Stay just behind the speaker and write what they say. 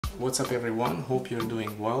What's up everyone, hope you're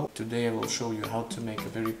doing well. Today I will show you how to make a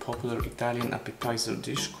very popular Italian appetizer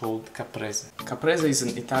dish called caprese. Caprese is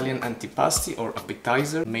an Italian antipasti or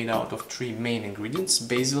appetizer made out of three main ingredients: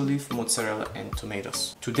 basil leaf, mozzarella and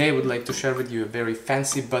tomatoes. Today I would like to share with you a very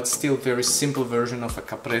fancy but still very simple version of a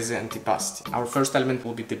caprese antipasti. Our first element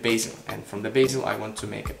will be the basil, and from the basil I want to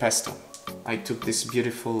make a pesto. I took this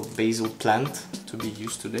beautiful basil plant to be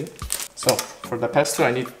used today. So for the pesto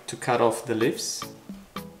I need to cut off the leaves.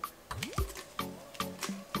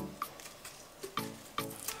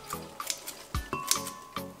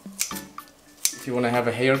 If you want to have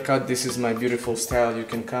a haircut, this is my beautiful style. You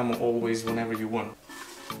can come always whenever you want.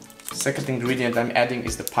 Second ingredient I'm adding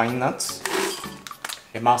is the pine nuts.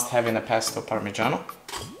 A must have in a pesto parmigiano.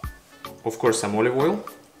 Of course some olive oil.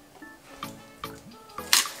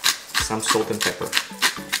 Some salt and pepper.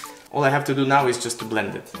 All I have to do now is just to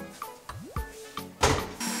blend it.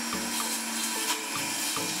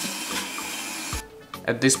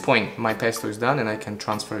 At this point my pesto is done and I can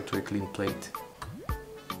transfer it to a clean plate.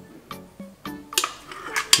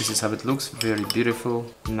 This is how it looks, very beautiful,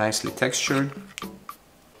 nicely textured.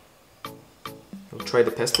 I'll try the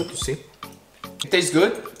pesto to see. It tastes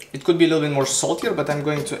good. It could be a little bit more saltier, but I'm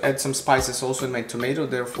going to add some spices also in my tomato,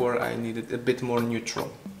 therefore I need it a bit more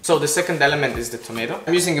neutral. So the second element is the tomato.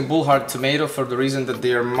 I'm using a bullheart tomato for the reason that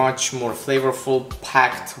they are much more flavorful,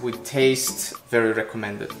 packed with taste, very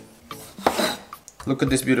recommended. Look at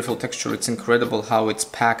this beautiful texture, it's incredible how it's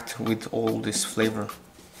packed with all this flavor.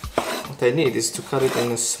 What I need is to cut it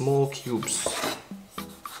in small cubes.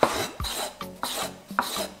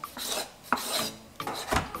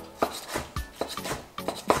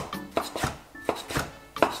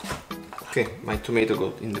 Okay, my tomato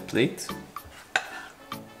got in the plate.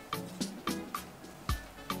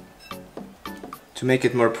 To make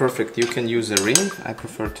it more perfect, you can use a ring. I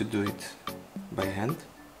prefer to do it by hand.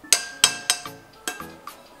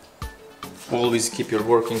 Always keep your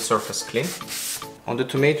working surface clean. On the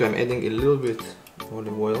tomato I'm adding a little bit of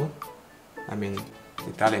olive oil. I mean,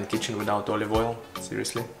 Italian kitchen without olive oil,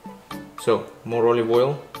 seriously. So, more olive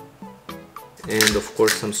oil. And of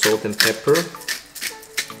course some salt and pepper.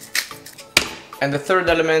 And the third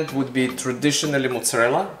element would be traditionally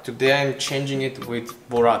mozzarella. Today I'm changing it with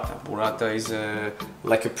burrata. Burrata is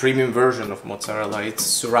like a premium version of mozzarella. It's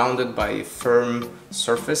surrounded by a firm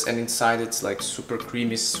surface and inside it's like super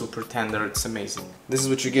creamy, super tender. It's amazing. This is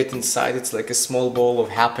what you get inside. It's like a small bowl of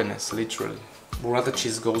happiness, literally. Burrata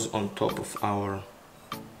cheese goes on top of our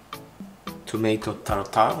tomato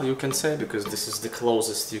tartare, you can say, because this is the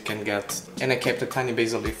closest you can get. And I kept a tiny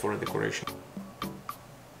basil leaf for a decoration.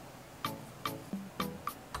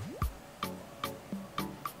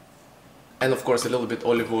 And of course a little bit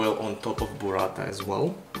olive oil on top of burrata as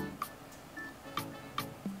well.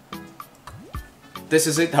 This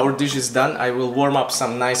is it, our dish is done. I will warm up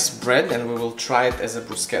some nice bread and we will try it as a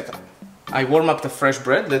bruschetta. I warm up the fresh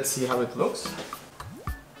bread, let's see how it looks.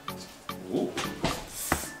 Ooh,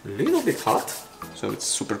 a little bit hot, so it's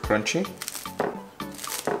super crunchy.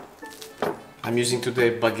 I'm using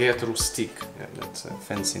today baguette rustique, yeah, that's a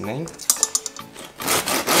fancy name.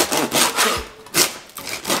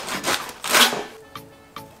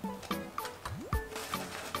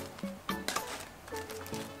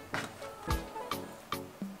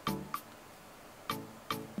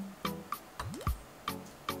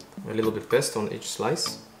 A little bit pesto on each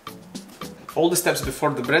slice. All the steps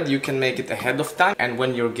before the bread you can make it ahead of time, and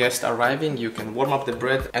when your guests are arriving you can warm up the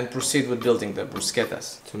bread and proceed with building the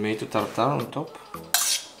bruschettas. Tomato tartare on top.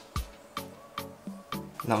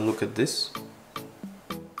 Now look at this.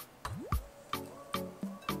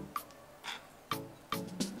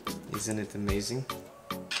 Isn't it amazing?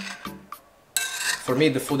 For me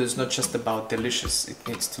the food is not just about delicious, it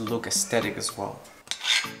needs to look aesthetic as well.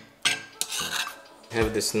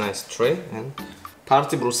 Have this nice tray and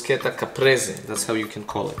party bruschetta caprese, that's how you can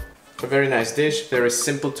call it. A very nice dish, very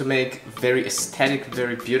simple to make, very aesthetic,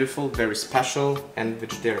 very beautiful, very special and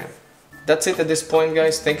vegetarian. That's it at this point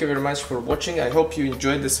guys, thank you very much for watching. I hope you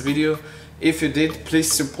enjoyed this video. If you did,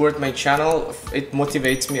 please support my channel, it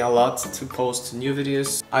motivates me a lot to post new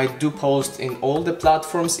videos. I do post in all the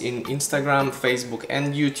platforms, in Instagram, Facebook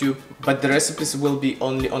and YouTube, but the recipes will be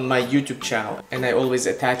only on my YouTube channel and I always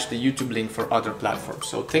attach the YouTube link for other platforms.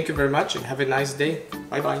 So thank you very much and have a nice day,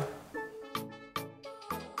 bye bye.